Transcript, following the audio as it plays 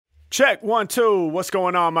Check 1, 2. What's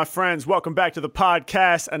going on, my friends? Welcome back to the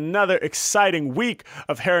podcast. Another exciting week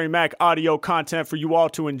of Harry Mack audio content for you all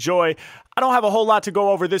to enjoy. I don't have a whole lot to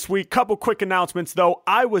go over this week. Couple quick announcements, though.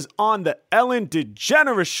 I was on the Ellen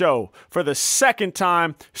DeGeneres show for the second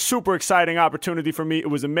time. Super exciting opportunity for me. It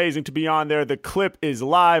was amazing to be on there. The clip is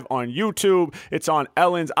live on YouTube. It's on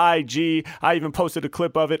Ellen's IG. I even posted a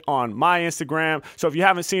clip of it on my Instagram. So if you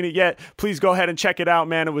haven't seen it yet, please go ahead and check it out,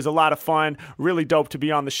 man. It was a lot of fun. Really dope to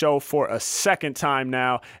be on the show for a second time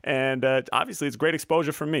now. And obviously, it's great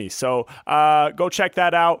exposure for me. So go check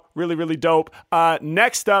that out. Really, really dope.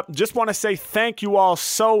 Next up, just want to say thank you all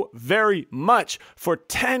so very much for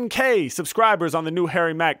 10K subscribers on the new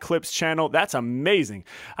Harry Mack Clips channel. That's amazing.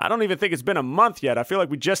 I don't even think it's been a month yet. I feel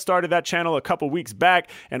like we just started that channel a couple weeks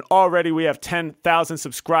back, and already we have 10,000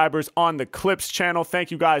 subscribers on the Clips channel.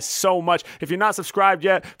 Thank you guys so much. If you're not subscribed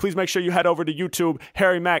yet, please make sure you head over to YouTube.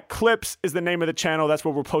 Harry Mack Clips is the name of the channel. That's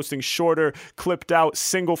where we're posting shorter, clipped out,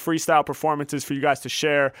 single freestyle performances for you guys to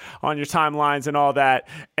share on your timelines and all that.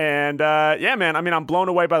 And yeah, man, I mean, I'm blown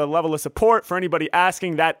away by the level of support. For anybody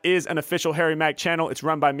asking, that is an official Harry Mack channel. It's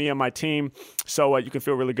run by me and my team, so you can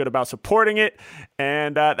feel really good about supporting it.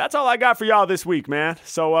 And that's all I got for y'all this week, man.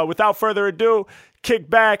 So without further ado, kick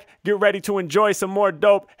back, get ready to enjoy some more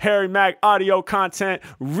dope Harry Mack audio content.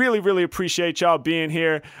 Really, really appreciate y'all being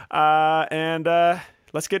here. And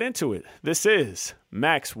let's get into it. This is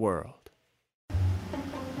Mack's World.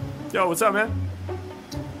 Yo, what's up, man?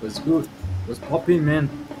 What's good? What's popping, man?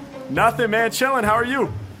 Nothing, man. Chilling. How are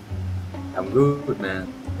you? I'm good,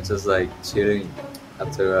 man. It's just like chilling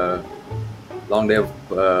after a long day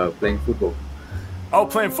of playing football. Oh,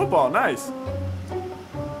 playing football. Nice.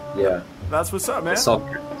 Yeah. That's what's up, man.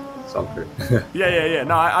 Soccer. Yeah.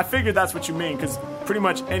 No, I figured that's what you mean, because pretty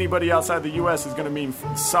much anybody outside the U.S. is going to mean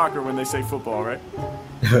soccer when they say football, right?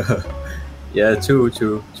 Yeah, true.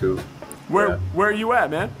 Where are you at,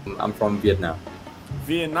 man? I'm from Vietnam.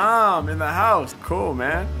 Vietnam in the house. Cool,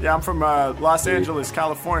 man. Yeah, I'm from Los Angeles,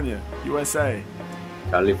 California, USA.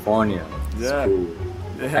 California. Yeah. Cool.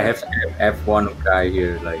 Yeah. I have one guy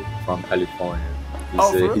here, like from California.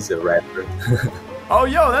 He's a rapper. Oh,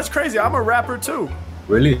 yo, that's crazy. I'm a rapper too.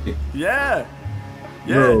 Really? Yeah.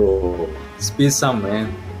 Bro, spit some,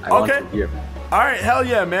 man. I want to hear, man. All right, hell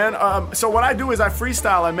yeah, man. So what I do is I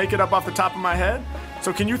freestyle. I make it up off the top of my head.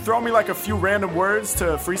 So can you throw me like a few random words to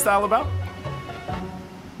freestyle about?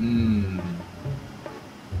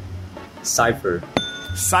 Cypher?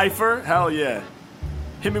 Hell yeah.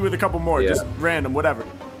 Hit me with a couple more, just random, whatever.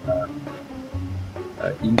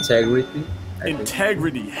 Integrity.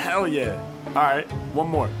 Integrity, hell yeah. All right, one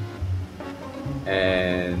more.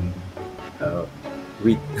 And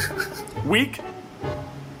wheat. Weak?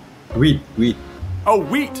 Wheat. Oh,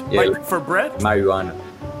 wheat, yeah, like for bread? Marijuana.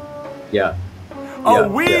 Yeah. Oh,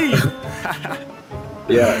 weed.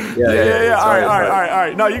 Yeah. All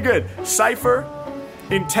right. No, you're good. Cypher,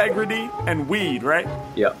 integrity, and weed, right?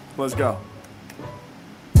 Yeah. Let's go.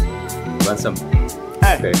 Want some?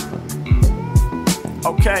 Hey.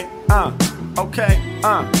 Okay.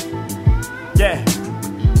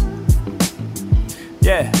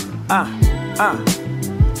 Yeah.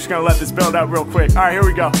 Just gonna let this build up real quick. All right, here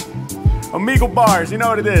we go. Omegle bars, you know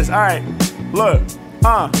what it is. All right. Look.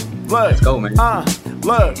 Let's go, man.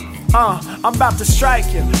 Look. I'm about to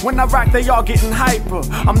strike you. When I rock, they all getting hyper.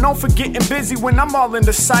 I'm known for getting busy when I'm all in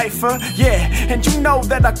the cypher. Yeah, and you know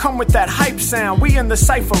that I come with that hype sound. We in the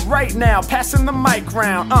cypher right now, passing the mic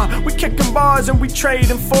round. We kicking bars and we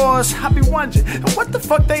trading fours. I be wondering, what the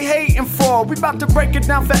fuck they hating for? We about to break it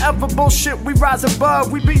down forever, bullshit, we rise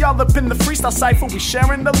above. We be all up in the freestyle cypher, we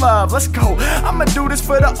sharing the love. Let's go, I'ma do this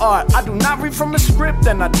for the art. I do not read from a script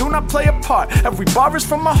and I do not play a part. Every bar is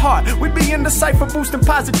from my heart. We be in the cypher boosting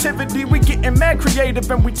positivity. We getting mad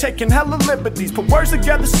creative and we taking hella liberties. Put words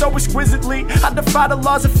together so exquisitely. I defy the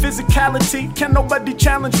laws of physicality. Can nobody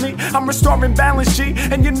challenge me? I'm restoring balance, G.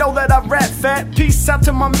 And you know that I rap fat. Peace out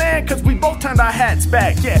to my man, cause we both turned our hats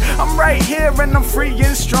back. Yeah, I'm right here and I'm free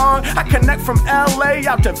and strong. I connect from LA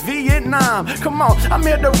out to Vietnam. Come on, I'm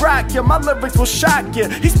here to rock you. My lyrics will shock you.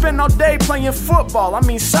 He spent all day playing football, I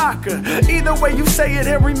mean soccer. Either way you say it,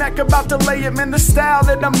 Harry Mack about to lay it. Man, the style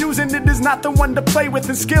that I'm using, it is not the one to play with.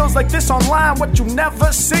 And skills like this online, what you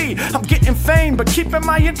never see. I'm getting fame, but keeping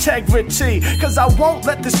my integrity. Cause I won't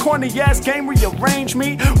let this corny ass game rearrange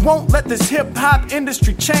me. Won't let this hip hop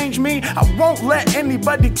industry change me. I won't let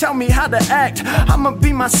anybody tell me how to act. I'ma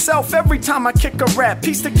be myself every time I kick a rap.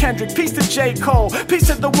 Peace to Kendrick, peace to J. Cole. Peace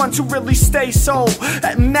to the ones who really stay soul.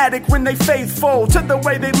 An addict when they faithful to the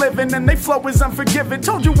way they living and they flow is unforgiving.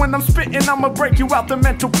 Told you when I'm spitting, I'ma break you out the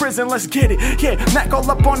mental prison. Let's get it. Yeah, Mac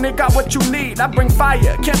all up on it, got what you need. I bring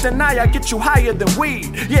fire, can't just deny I get you higher than weed.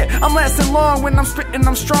 Yeah, I'm lasting long when I'm spitting,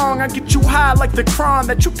 I'm strong. I get you high like the Kron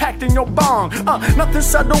that you packed in your bong. Nothing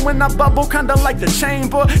subtle when I bubble, kinda like the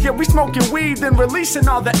chamber. Yeah, we smoking weed then releasing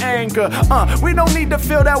all the anger. We don't need to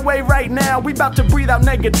feel that way right now. We about to breathe out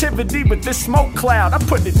negativity with this smoke cloud. I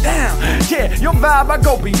put it down. Yeah, your vibe, I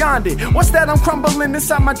go beyond it. What's that I'm crumbling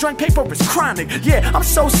inside my joint? Paper is chronic. Yeah, I'm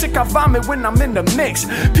so sick I vomit when I'm in the mix.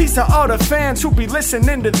 Peace to all the fans who be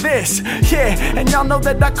listening to this. Yeah, and y'all know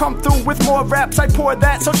that I come through with more raps. I pour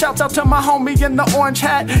that, so shouts out to my homie in the orange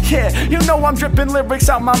hat. Yeah, you know I'm dripping lyrics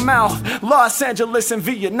out my mouth. Los Angeles and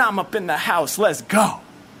Vietnam up in the house. Let's go.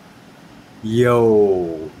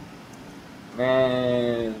 Yo,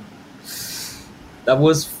 man, that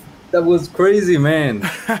was crazy, man.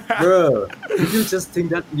 Bro, did you just think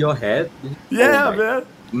that in your head? Yeah, man.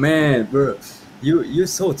 Man, bro, you're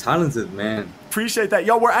so talented, man. Appreciate that.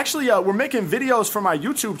 Yo, we're actually we're making videos for my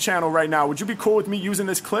YouTube channel right now. Would you be cool with me using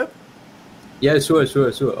this clip? Yeah, sure,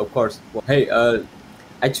 of course. Well, hey,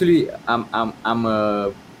 actually, I'm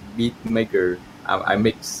a beat maker. I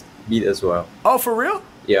mix beat as well. Oh, for real?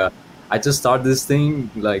 Yeah, I just started this thing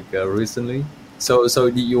like recently. So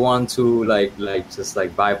do you want to like just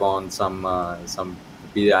like vibe on some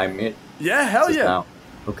beat I made? Yeah, hell just yeah. Now.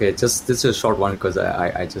 Okay, just this is a short one because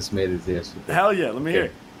I just made it yesterday. Hell yeah, let me hear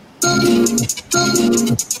it.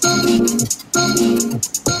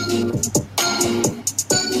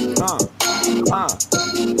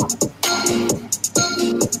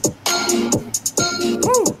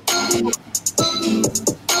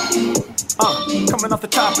 Coming off the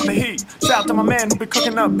top of the heat. Shout out to my man who be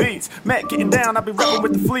cooking up beats. Matt getting down, I be rapping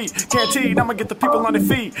with the fleet. Guaranteed I'ma get the people on their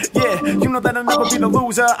feet. Yeah, you know that I'll never be the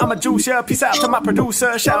loser. I'm a juicer. Peace out to my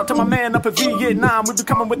producer. Shout out to my man up in Vietnam. We be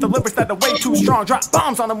coming with the lyrics that are way too strong. Drop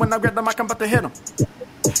bombs on them when I grab the mic, I'm about to hit them.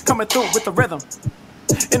 Coming through with the rhythm.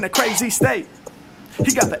 In a crazy state.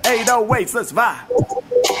 He got the 808s, let's vibe.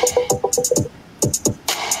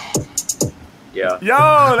 Yeah.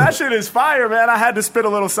 Yo, that shit is fire, man. I had to spit a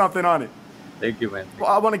little something on it. Thank you, man. Well,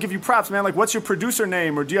 I want to give you props, man. Like, what's your producer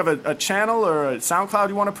name? Or do you have a channel or a SoundCloud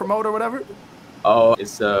you want to promote or whatever? Oh,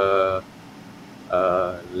 it's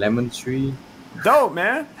Lemon Tree. Dope,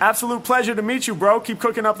 man. Absolute pleasure to meet you, bro. Keep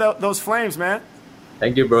cooking up those flames, man.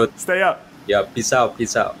 Thank you, bro. Stay up. Yeah, peace out.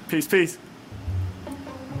 Peace.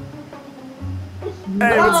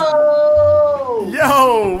 Hey,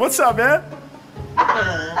 Yo, what's up, man?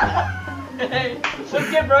 Hey, what's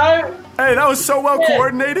good, bro? Hey, that was so well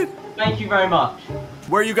coordinated. Thank you very much.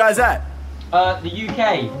 Where are you guys at? The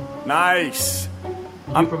UK. Nice.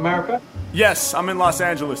 I'm from America? Yes, I'm in Los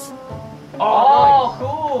Angeles. Oh,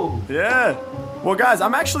 cool. Yeah. Well, guys,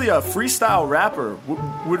 I'm actually a freestyle rapper.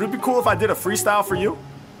 Would it be cool if I did a freestyle for you?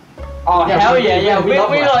 Oh, hell yeah.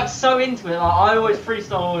 We're like so into it. Like, I always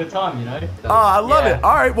freestyle all the time, you know? Oh, I love it.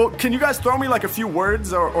 All right, well, can you guys throw me like a few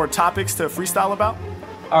words or topics to freestyle about?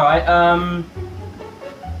 All right,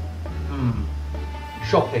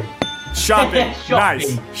 shopping. Shopping.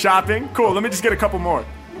 Nice. Shopping. Cool. Let me just get a couple more.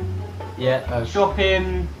 Yeah,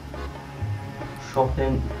 shopping.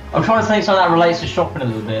 I'm trying to think something that relates to shopping a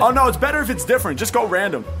little bit. Oh, no, it's better if it's different. Just go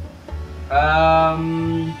random.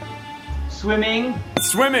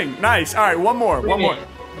 Swimming. Nice. All right, one more.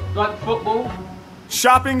 Like football.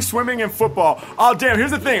 Shopping, swimming, and football. Oh, damn.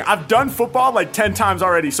 Here's the thing. I've done football like 10 times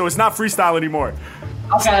already, so it's not freestyle anymore.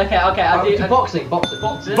 Okay. Boxing.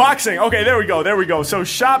 Boxing. Okay, there we go. So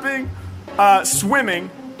shopping, swimming,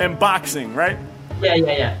 and boxing, right?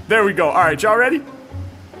 Yeah. There we go. All right, y'all ready?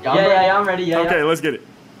 Yeah, I'm ready. Okay, let's get it.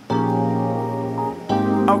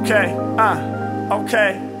 Okay,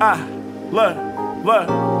 look.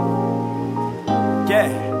 Yeah.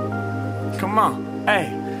 Come on,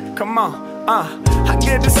 hey, come on. I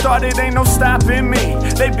get it started, ain't no stopping me.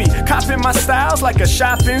 They be copying my styles like a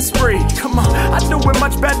shopping spree. Come on, I do it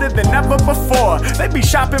much better than ever before. They be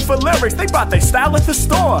shopping for lyrics, they bought they style at the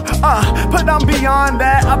store. But I'm beyond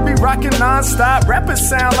that, I be rocking non-stop. Rappers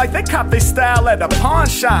sound like they cop they style at a pawn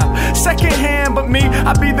shop. Second hand, but me,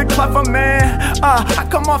 I be the clever man. I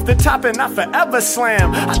come off the top and I forever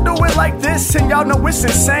slam. I do it like this and y'all know it's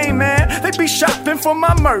insane, man. They be shopping for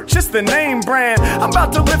my merch, it's the name brand. I'm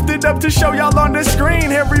about to lift it up to show y'all on the screen.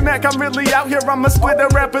 Harry Mack, I'm really out here, I'ma split a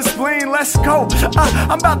rapper spleen. Let's go.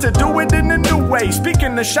 I'm about to do it in a new way.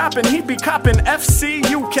 Speaking of shopping, he be copping FC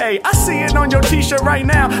UK. I see it on your t-shirt right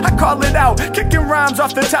now, I call it out. Kicking rhymes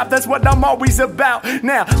off the top, that's what I'm always about.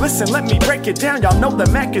 Now, listen, let me break it down. Y'all know the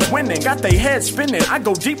Mac is winning. Got they heads spinning. I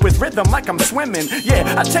go deep with rhythm like I'm swimming.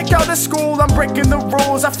 Yeah, I take y'all to school, I'm breaking the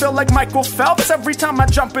rules. I feel like Michael Phelps every time I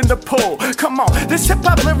jump in the pool. Come on, this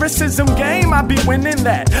hip-hop lyricism game, I be winning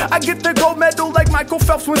that. I get the gold medal like my Michael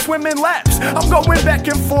Phelps when swimming laps. I'm going back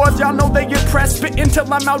and forth, y'all know they get pressed. Spitting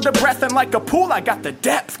till I'm out of breath, and like a pool, I got the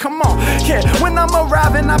depth. Come on, yeah. When I'm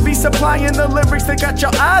arriving, I be supplying the lyrics that got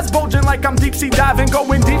your eyes bulging like I'm deep sea diving.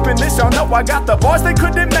 Going deep in this, y'all know I got the bars they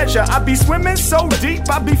couldn't measure. I be swimming so deep,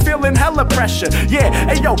 I be feeling hella pressure. Yeah,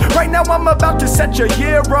 hey yo, right now I'm about to set your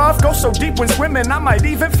year off. Go so deep when swimming, I might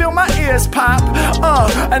even feel my ears pop.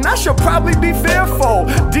 And I should probably be fearful.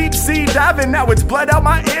 Deep sea diving, now it's blood out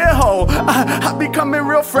my ear hole. I be coming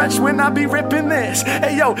real fresh when I be ripping this.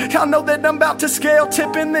 Hey yo, y'all know that I'm about to scale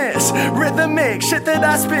tipping this. Rhythmic shit that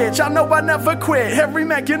I spit, y'all know I never quit. Harry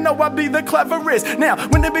Mack, you know I be the cleverest. Now,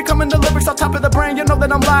 when they be coming the lyrics on top of the brain, you know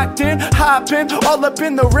that I'm locked in, hopping, all up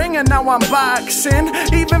in the ring, and now I'm boxing.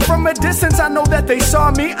 Even from a distance, I know that they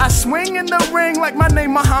saw me. I swing in the ring like my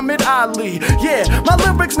name Muhammad Ali. Yeah, my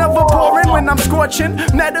lyrics never boring when I'm scorching.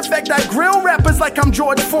 Matter of fact, I grill rappers like I'm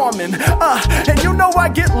George Foreman. And you know I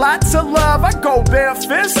get lots of love. I go bare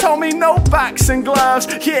fist, told me no boxing gloves.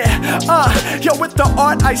 Yeah, yo, with the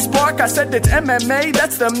art I spark, I said it's MMA,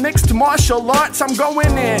 that's the mixed martial arts. I'm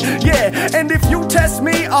going in, yeah. And if you test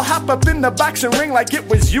me, I'll hop up in the boxing ring like it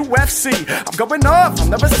was UFC. I'm going off, I'm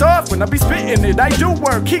never soft when I be spitting it. I do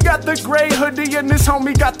work. He got the gray hoodie and this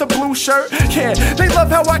homie got the blue shirt. Yeah, they love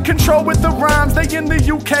how I control with the rhymes. They in the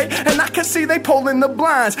UK and I can see they pulling the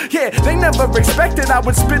blinds. Yeah, they never expected I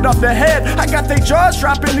would spit off the head. I got their jaws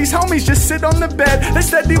dropping, these homies just sit on the bed. They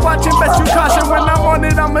steady watching, bet you caution when I'm on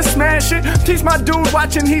it, I'ma smash it. Teach my dude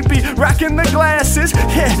watching, he be rocking the glasses.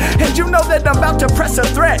 Yeah, and you know that I'm about to press a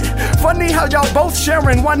threat. Funny how y'all both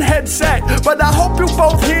sharing one headset, but I hope you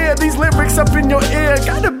both hear these lyrics up in your ear.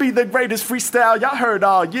 Gotta be the greatest freestyle y'all heard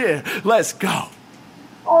all year. Let's go.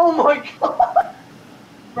 Oh my god.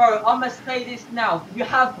 Bro, I must say this now. You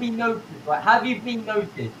have been noticed, right? Have you been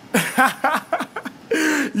noticed?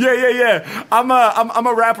 Yeah. I'm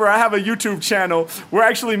a rapper. I have a YouTube channel. We're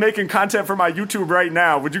actually making content for my YouTube right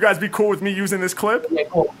now. Would you guys be cool with me using this clip? Yeah,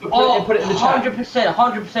 cool. Put it in the chat.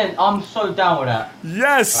 100%. I'm so down with that.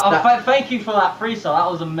 Yes. Thank you for that freestyle. That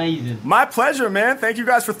was amazing. My pleasure, man. Thank you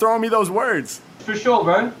guys for throwing me those words. For sure,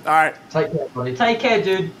 bro. All right. Take care, buddy. Take care,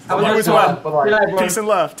 dude. Have a good one. Bye-bye. Peace and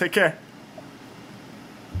love. Take care.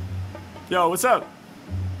 Yo, what's up?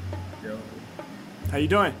 Yo. How you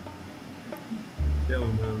doing?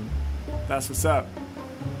 Chilling, man. That's what's up.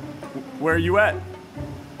 Where are you at?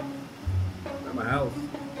 At my house.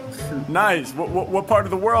 Nice. What part of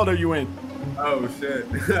the world are you in? Oh, shit.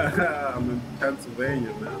 I'm in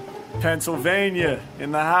Pennsylvania, man. Pennsylvania,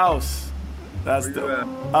 in the house. That's Where you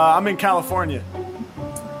the. I'm in California.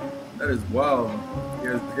 That is wild.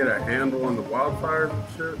 You guys get a handle on the wildfires and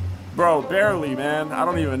shit? Bro, barely, man. I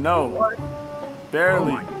don't even know. What?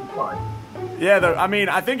 Barely. Oh my God. Yeah, I mean,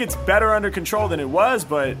 I think it's better under control than it was,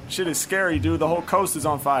 but shit is scary, dude. The whole coast is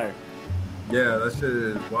on fire. Yeah, that shit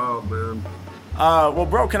is wild, man. Well,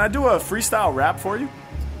 bro, can I do a freestyle rap for you?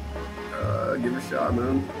 Give it a shot,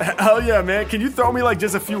 man. Hell yeah, man. Can you throw me like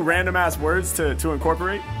just a few random ass words to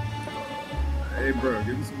incorporate? Hey, bro,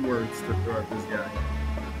 give me some words to throw at this guy.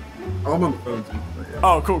 Oh, I'm on the phone too. But yeah.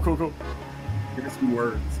 Oh, cool. Give me some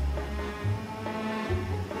words.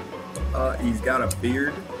 He's got a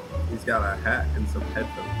beard. He's got a hat and some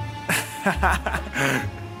headphones.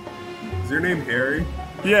 Is your name Harry?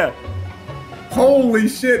 Yeah. Holy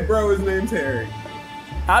shit, bro, his name's Harry.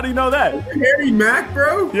 How do you know that? Harry Mack,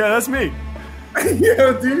 bro? Yeah, that's me.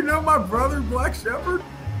 Yo, do you know my brother, Black Shepherd?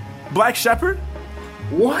 Black Shepherd?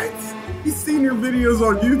 What? He's seen your videos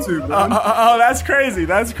on YouTube, man. Oh, that's crazy.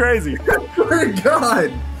 That's crazy. Oh,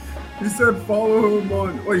 God. You said follow him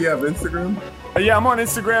on... What, you have Instagram? Yeah, I'm on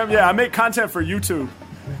Instagram. Yeah, I make content for YouTube.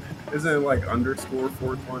 Isn't it like underscore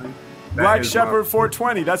 420? Black Shepherd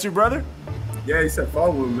 420. That's your brother? Yeah, he said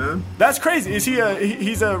follow him, man. That's crazy. Is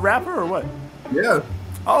he's a rapper or what? Yeah.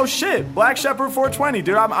 Oh shit, Black Shepherd 420,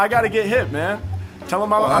 dude. I gotta get hip, man. Tell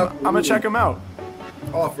him I'm gonna check him out.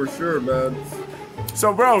 Oh, for sure, man.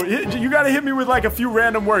 So, bro, you gotta hit me with like a few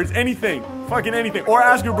random words, anything, fucking anything, or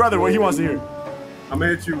ask your brother what he wants to hear. I'm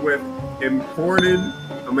gonna hit you with imported.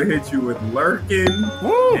 I'm gonna hit you with lurking.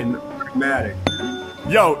 Woo. And automatic.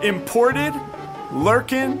 Yo, imported,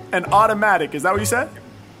 lurking, and automatic. Is that what you said?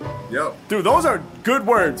 Yep. Dude, those are good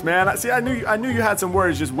words, man. See, I knew you had some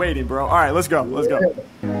words just waiting, bro. All right, let's go.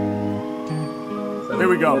 Here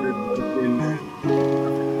we go.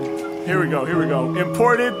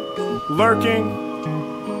 Imported, lurking,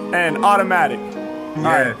 and automatic. All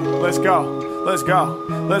right, let's go.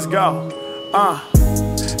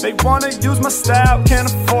 They wanna use my style,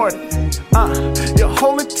 can't afford it. You're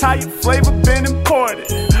holding tight, your flavor been imported.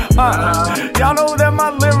 Y'all know that my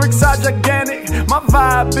lyrics are gigantic. My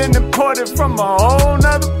vibe been imported from a whole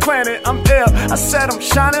nother planet. I'm ill, I said I'm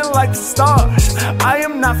shining like the stars. I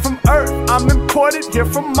am not from Earth, I'm imported here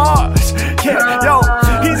from Mars. Yeah, yo,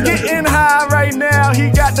 he's getting high right now, he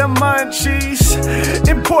got the munchies.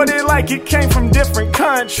 Imported like it came from different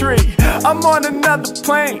country. I'm on another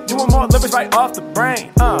plane, doing more lyrics right off the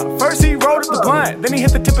brain. First he rolled up the blunt, then he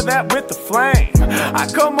hit the tip of that with the flame. I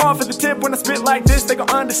come off at the tip when I spit like this, they gon'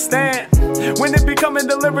 understand. When it be coming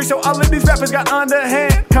to lyrics, so all of these rappers got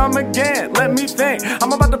underhand. Come again, let me think.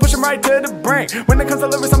 I'm about to push them right to the brink. When it comes to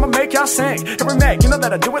lyrics, I'ma make y'all sing. Harry Mack, you know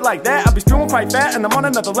that I do it like that. I be spewing quite fat and I'm on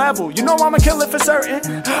another level. You know I'ma kill it for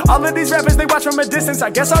certain. All of these rappers, they watch from a distance. I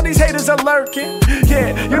guess all these haters are lurking.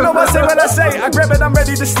 Yeah, you know I say what I say. I grab it, I'm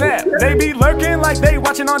ready to snap. They be lurking like they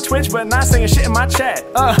watching on Twitch, but not saying shit in my chat.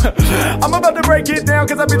 I'm about to break it down,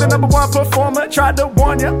 cause I be the #1 performer. Tried to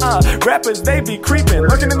warn ya. Rappers, they be creeping,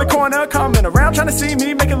 lurking in the corner, coming around, trying to see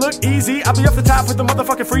me, make it look easy. I'll be off the top with the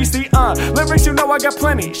motherfucking freestyle. Lyrics, you know I got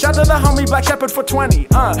plenty. Shout to the homie Black Shepherd for 20. You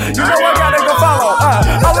know I gotta go follow.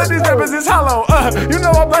 All of these rappers is hollow. You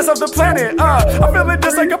know I bless off the planet. I feel it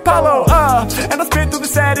just like Apollo. And I spit through the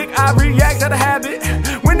static. I react out of habit.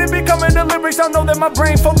 When it be coming to lyrics, I know that my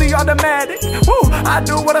brain fully automatic. Woo, I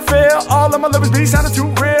do what I feel. All of my lyrics be sounding too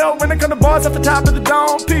real. When it come to bars off the top of the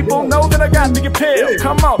dome, people know that I got me a pill.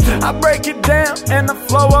 Come on, I break it down and I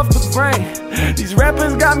flow off the brain. These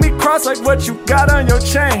rappers got me crossed like what you got on your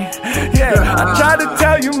chain. Yeah, I try to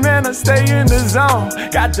tell you, man, I stay in the zone.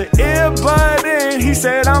 Got the earbud in, he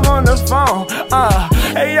said I'm on the phone.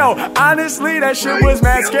 Hey yo, honestly, that shit was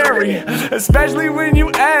mad scary. Especially when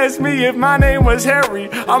you asked me if my name was Harry.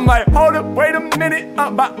 I'm like, hold up, wait a minute.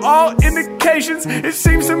 By all indications, it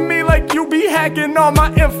seems to me like you be hacking all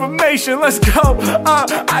my information. Let's go.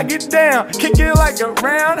 I get down, kick it like a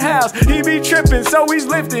roundhouse. He be tripping, so he's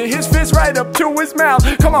lifting his fist right up to his mouth.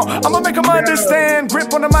 Come on, I'ma make him understand.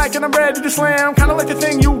 Grip on the mic and I'm ready to slam. Kinda like the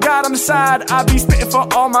thing you got on the side. I be spitting for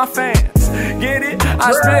all my fans. Get it?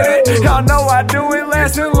 I spit it. Y'all know I do it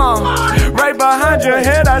lasting long. Right behind your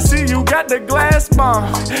head, I see you got the glass bomb.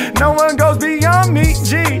 No one goes beyond me,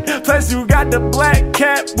 G. Plus you got the black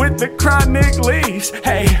cap with the chronic leaves.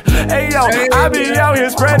 Hey, yo, I be out here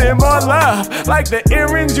spreading more love. Like the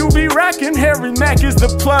earrings you be rocking, Harry Mack is the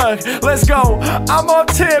plug. Let's go. I'm on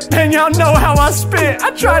tip and y'all know how I spit.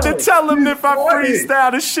 I tried to tell them if I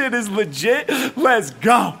freestyle, this shit is legit. Let's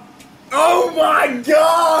go. Oh my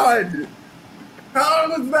god! How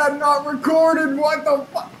was that not recorded? What the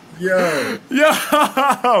fuck? Yo.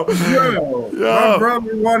 My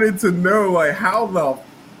brother wanted to know, like, how the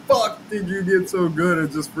fuck did you get so good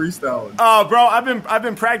at just freestyling? Oh, bro, I've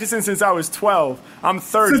been practicing since I was 12. I'm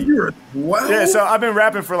 30. Since you were 12? Yeah, so I've been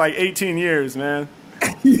rapping for like 18 years, man.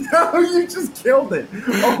 Yo, you just killed it.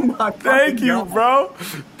 Oh my god. Thank you, bro.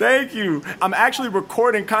 Thank you. I'm actually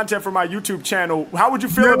recording content for my YouTube channel. How would you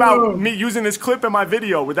feel about me using this clip in my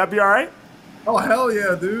video? Would that be all right? Oh, hell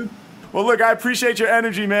yeah, dude. Well, look, I appreciate your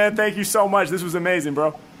energy, man. Thank you so much. This was amazing,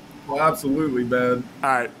 bro. Well, absolutely, man. All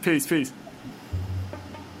right, peace.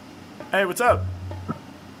 Hey, what's up?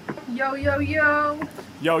 Yo, yo, yo.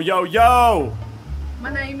 Yo, yo, yo.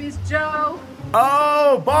 My name is Joe.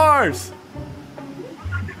 Oh, bars.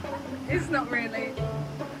 It's not really.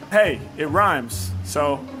 Hey, it rhymes,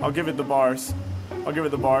 so I'll give it the bars.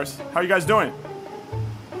 How you guys doing?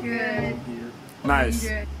 Good. Nice.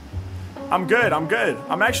 Good. I'm good.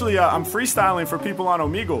 I'm actually, I'm freestyling for people on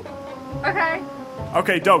Omegle. Okay.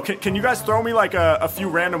 Okay, dope. Can you guys throw me like a few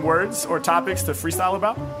random words or topics to freestyle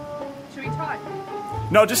about? Should we try?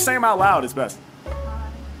 No, just say them out loud is best.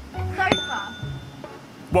 Sofa.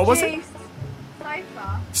 What was Juice. it?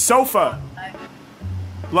 Sofa. Sofa.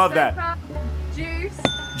 Love that. Sofa. Juice.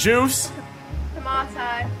 Juice.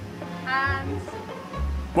 Tomato. And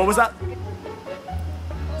What was that?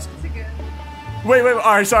 octagon. Wait.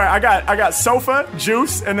 All right, sorry. I got sofa,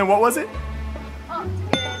 juice, and then what was it? Octagon.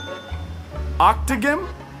 Octagon?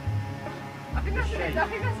 I think that's good.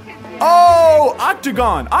 Oh,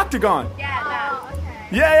 octagon. Yeah, that.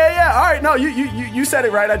 Okay. Yeah. All right, no, you said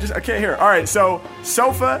it right. I can't hear. All right, so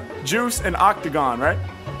sofa, juice, and octagon, right?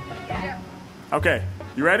 Yeah. Okay,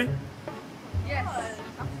 you ready? Yes.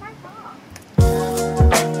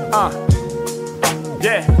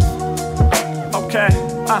 Yeah. Okay.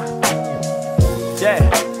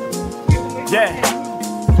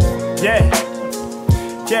 Yeah.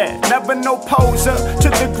 Yeah, never no poser. To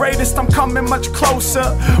the greatest, I'm coming much closer.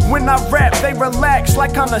 When I rap, they relax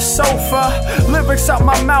like on a sofa. Lyrics out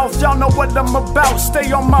my mouth, y'all know what I'm about. Stay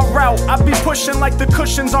on my route, I be pushing like the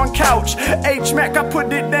cushions on couch. H-Mac, I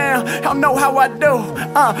put it down, y'all know how I do.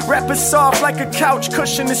 Rap is soft like a couch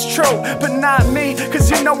cushion, it's true. But not me, cause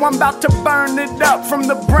you know I'm about to burn it up. From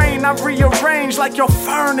the brain, I rearrange like your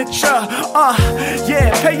furniture.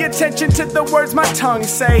 Yeah, pay attention to the words my tongue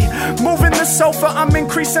say. Moving the sofa, I'm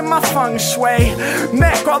increasing my feng shui.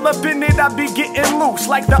 Mac all up in it, I be getting loose.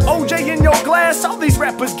 Like the OJ in your glass, all these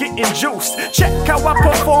rappers getting juiced. Check how I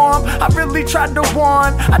perform, I really tried to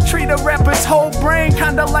warn. I treat a rapper's whole brain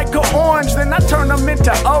kinda like an orange. Then I turn them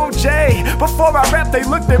into OJ. Before I rap, they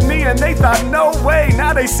looked at me and they thought, no way.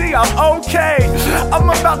 Now they see I'm okay. I'm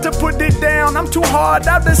about to put it down, I'm too hard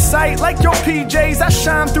out of sight. Like your PJs, I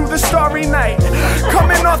shine through the starry night.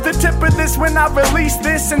 Coming off the tip of this when I release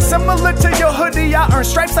this. And similar to your hoodie, I earn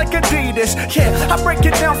stripes like Adidas. Yeah, I break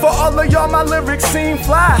it down for all of y'all, my lyrics seem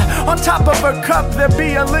fly. On top of a cup, there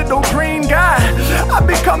be a little green guy. I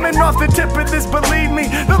be coming off the tip of this, believe me.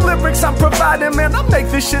 The lyrics I'm providing, man, I make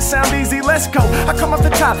this shit sound easy. Let's go, I come off the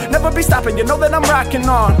top, never be stopping. You know that I'm rocking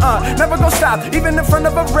on, never gonna stop, even in front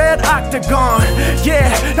of a red octagon.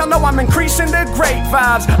 Yeah, y'all know I'm increasing the great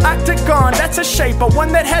vibes. Octagon, that's a shape, but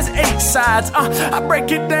one that has 8 sides. I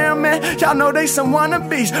break it down, man, y'all know they some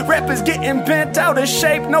wannabes. Rappers getting bent out of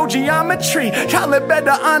shape, no geometry. Y'all it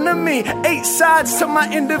better honor me. 8 sides to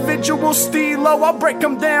my individual stilo. I'll break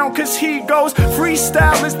them down, cause he goes.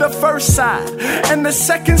 Freestyle is the first side, and the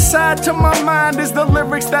second side to my mind is the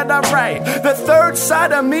lyrics that I write. The third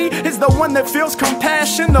side of me is the one that feels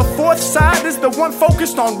compassion. The fourth side is the one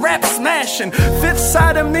focused on rap smashing. Fifth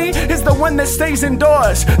side of me is the one that stays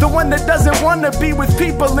indoors, the one that doesn't want to be with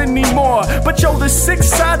people anymore. But yo, the sixth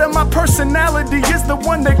side of my personality is the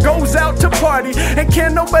one that goes out to party and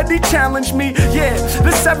can't nobody challenge me. Yeah,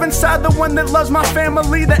 the seventh side, the one that loves my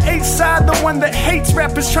family. The eighth side, the one that hates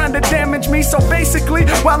rappers trying to damage me. So basically,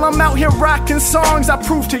 while I'm out here rocking songs, I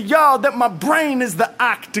prove to y'all that my brain is the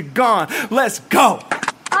octagon. Let's go. Oh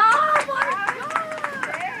my god!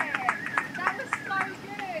 That was so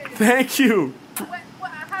good. Thank you.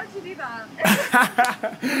 How did you do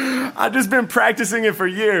that? I've just been practicing it for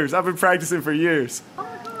years. I've been practicing for years. Oh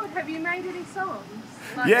my god, have you made any songs?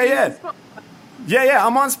 Yeah. Yeah,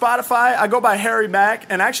 I'm on Spotify. I go by Harry Mack,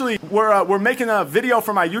 and actually, we're making a video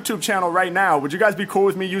for my YouTube channel right now. Would you guys be cool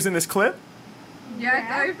with me using this clip?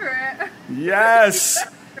 Yeah, go for it. Yes.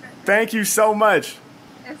 Thank you so much.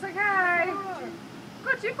 It's okay.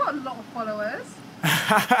 God, you've got a lot of followers.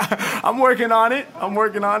 I'm working on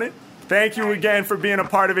it. Thank you again for being a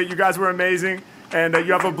part of it. You guys were amazing, and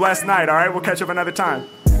you have a blessed night, all right? We'll catch up another time.